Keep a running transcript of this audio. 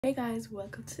Hey guys,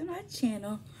 welcome to my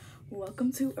channel.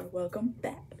 Welcome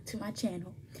back to my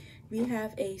channel. We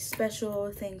have a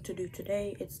special thing to do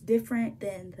today. It's different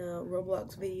than the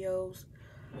Roblox videos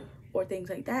or things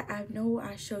like that. I know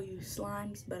I show you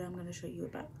slimes, but I'm going to show you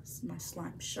about my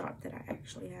slime shop that I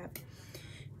actually have.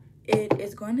 It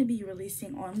is going to be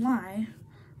releasing online,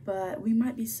 but we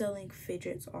might be selling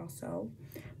fidgets also.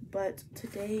 But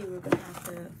today we're going to have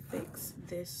to fix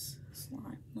this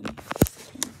slime. Let me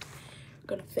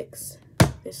gonna fix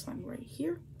this slime right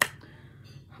here. I'm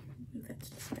gonna move that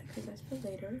to the side because that's for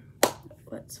later.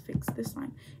 Let's fix this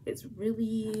slime. It's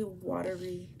really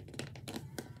watery,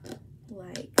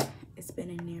 like it's been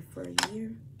in there for a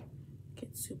year.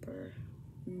 Gets super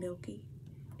milky,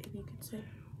 if you could say.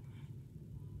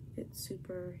 It's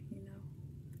super,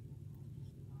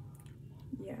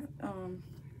 yeah.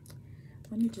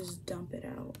 Let me just dump it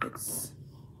out.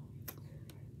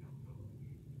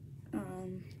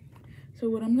 So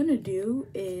what I'm gonna do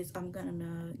is I'm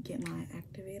gonna get my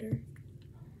activator.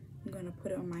 I'm gonna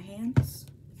put it on my hands,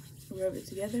 rub it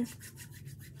together.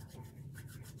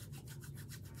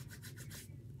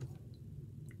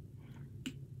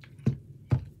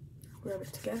 Rub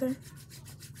it together.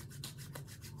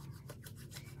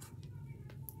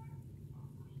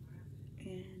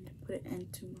 And put it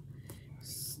into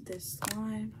this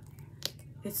slime.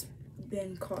 It's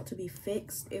been called to be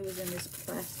fixed. It was in this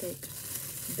plastic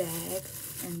bag,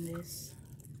 and this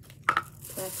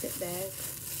plastic bag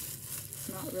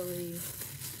not really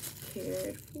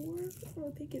cared for.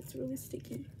 I think it's really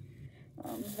sticky.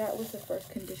 That was the first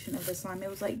condition of the slime. It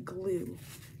was like glue,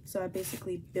 so I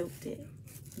basically built the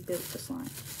slime.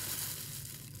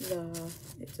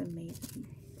 It's amazing.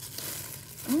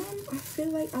 I feel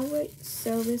like I would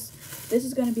sell this. This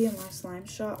is going to be in my slime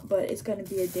shop, but it's going to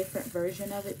be a different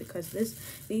version of it because these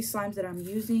slimes that I'm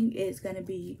using is going to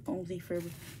be only for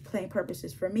playing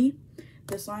purposes for me.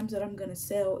 The slimes that I'm going to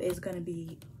sell is going to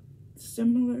be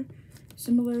similar,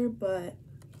 but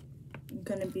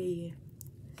going to be,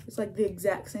 it's like the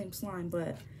exact same slime,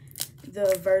 but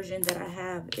the version that I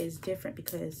have is different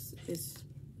because it's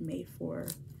made for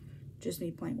just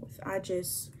me playing with. I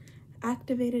just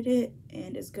activated it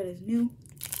and it's good as new.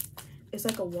 It's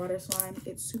like a water slime.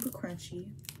 It's super crunchy,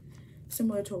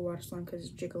 similar to a water slime because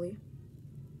it's jiggly.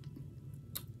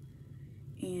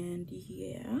 And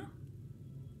yeah,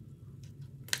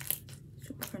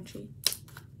 super crunchy.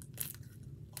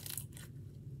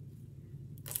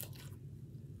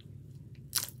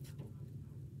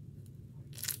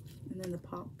 And then the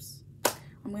pops,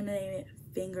 I'm gonna name it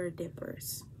Finger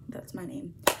Dippers. That's my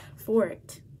name for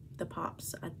it. The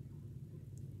pops,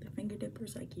 the finger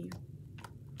dippers, like you.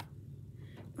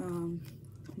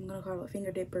 I'm gonna call it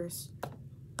Finger Dippers.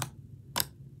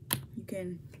 You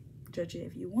can judge it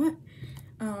if you want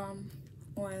on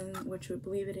what you would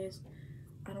believe it is.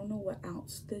 I don't know what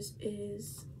ounce this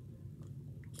is,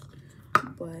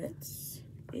 but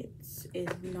it's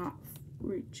not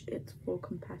reach its full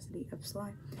capacity of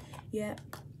slime yet.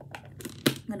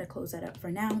 I'm gonna close that up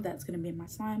for now. That's gonna be in my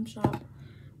slime shop.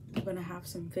 I'm gonna have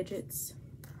some fidgets,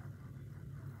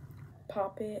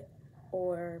 Pop It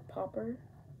or Popper,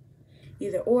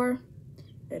 either or.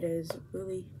 It is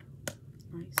really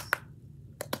nice.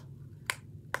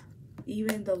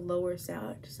 Even the lower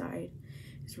side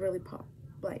is really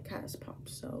has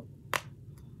pops. So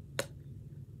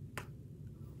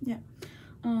yeah.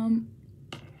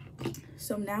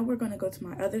 So now we're gonna go to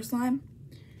my other slime,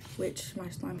 which my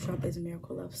slime shop is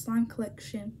Miracle Love Slime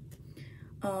Collection.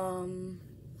 I'm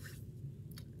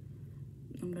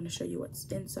gonna show you what's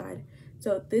inside.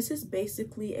 So this is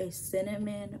basically a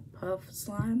cinnamon puff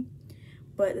slime,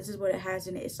 but this is what it has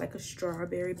in it. It's like a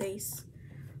strawberry base,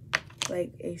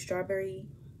 like a strawberry,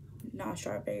 not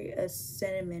strawberry, a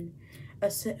cinnamon,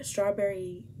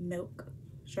 strawberry milk,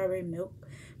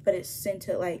 but it's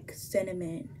scented like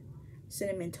cinnamon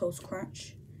toast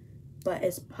crunch, but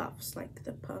it's puffs, like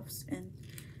the puffs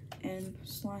and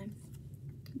slime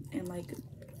and like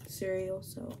cereal.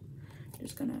 So I'm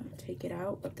just gonna take it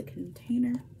out of the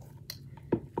container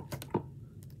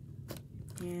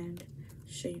and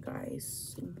show you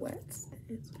guys what it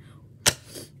is.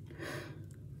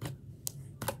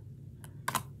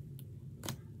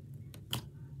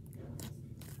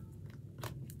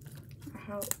 I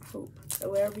hope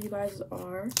wherever you guys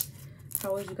are,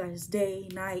 how was you guys' day,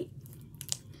 night,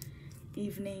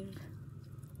 evening,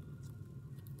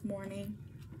 morning?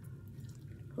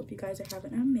 Hope you guys are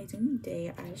having an amazing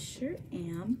day. I sure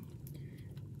am.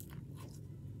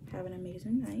 Have an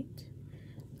amazing night.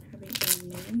 Having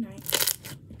an amazing night.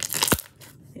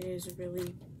 It is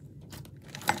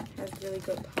has really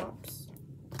good pops.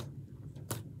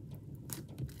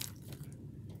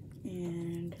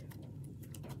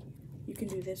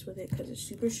 can do this with it because it's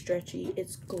super stretchy.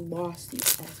 It's glossy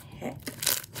as heck.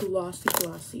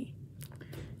 Glossy.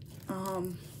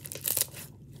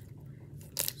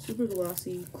 Super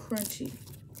glossy, crunchy,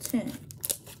 10.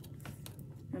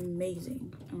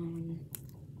 Amazing.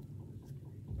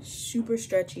 Super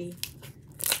stretchy.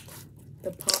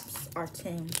 The pops are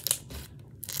 10.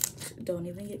 Don't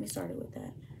even get me started with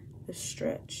that. The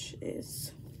stretch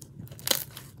is...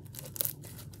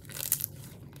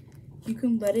 You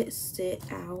can let it sit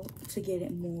out to get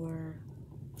it more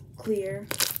clear,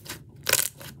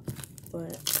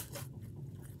 but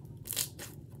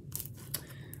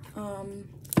I'm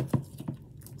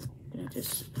gonna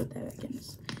just put that back in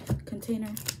this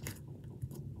container,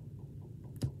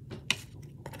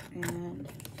 and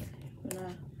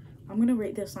I'm gonna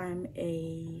rate this slime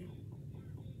a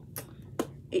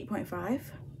 8.5,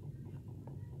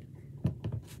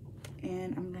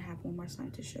 and I'm gonna have one more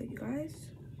slime to show you guys.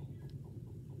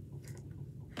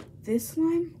 This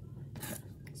slime,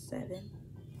 7.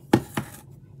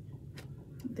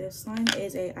 This slime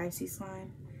is a icy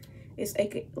slime. It's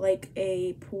like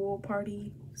a pool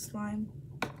party slime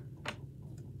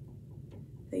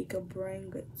that you can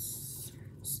bring. It's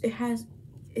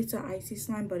an icy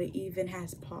slime, but it even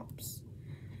has pops.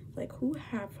 Like, who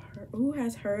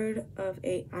has heard of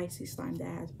a icy slime that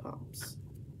has pops?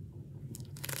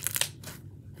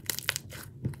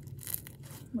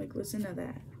 Like, listen to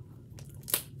that.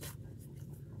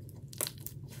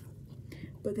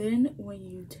 But then when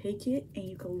you take it and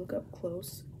you can look up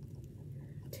close,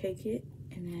 take it,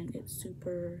 and then it's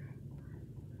super,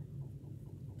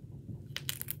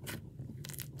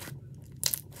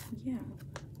 yeah,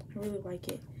 I really like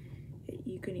it.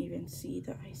 You can even see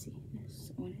the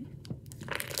iciness on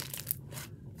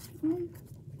it.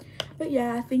 But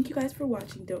yeah, thank you guys for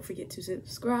watching. Don't forget to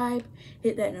subscribe,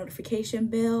 hit that notification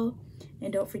bell,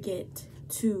 and don't forget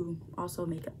to also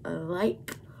make a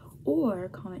like or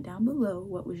comment down below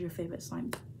what was your favorite slime.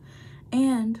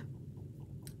 And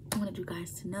I wanted you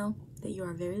guys to know that you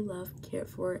are very loved, cared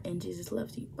for, and Jesus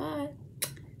loves you. Bye.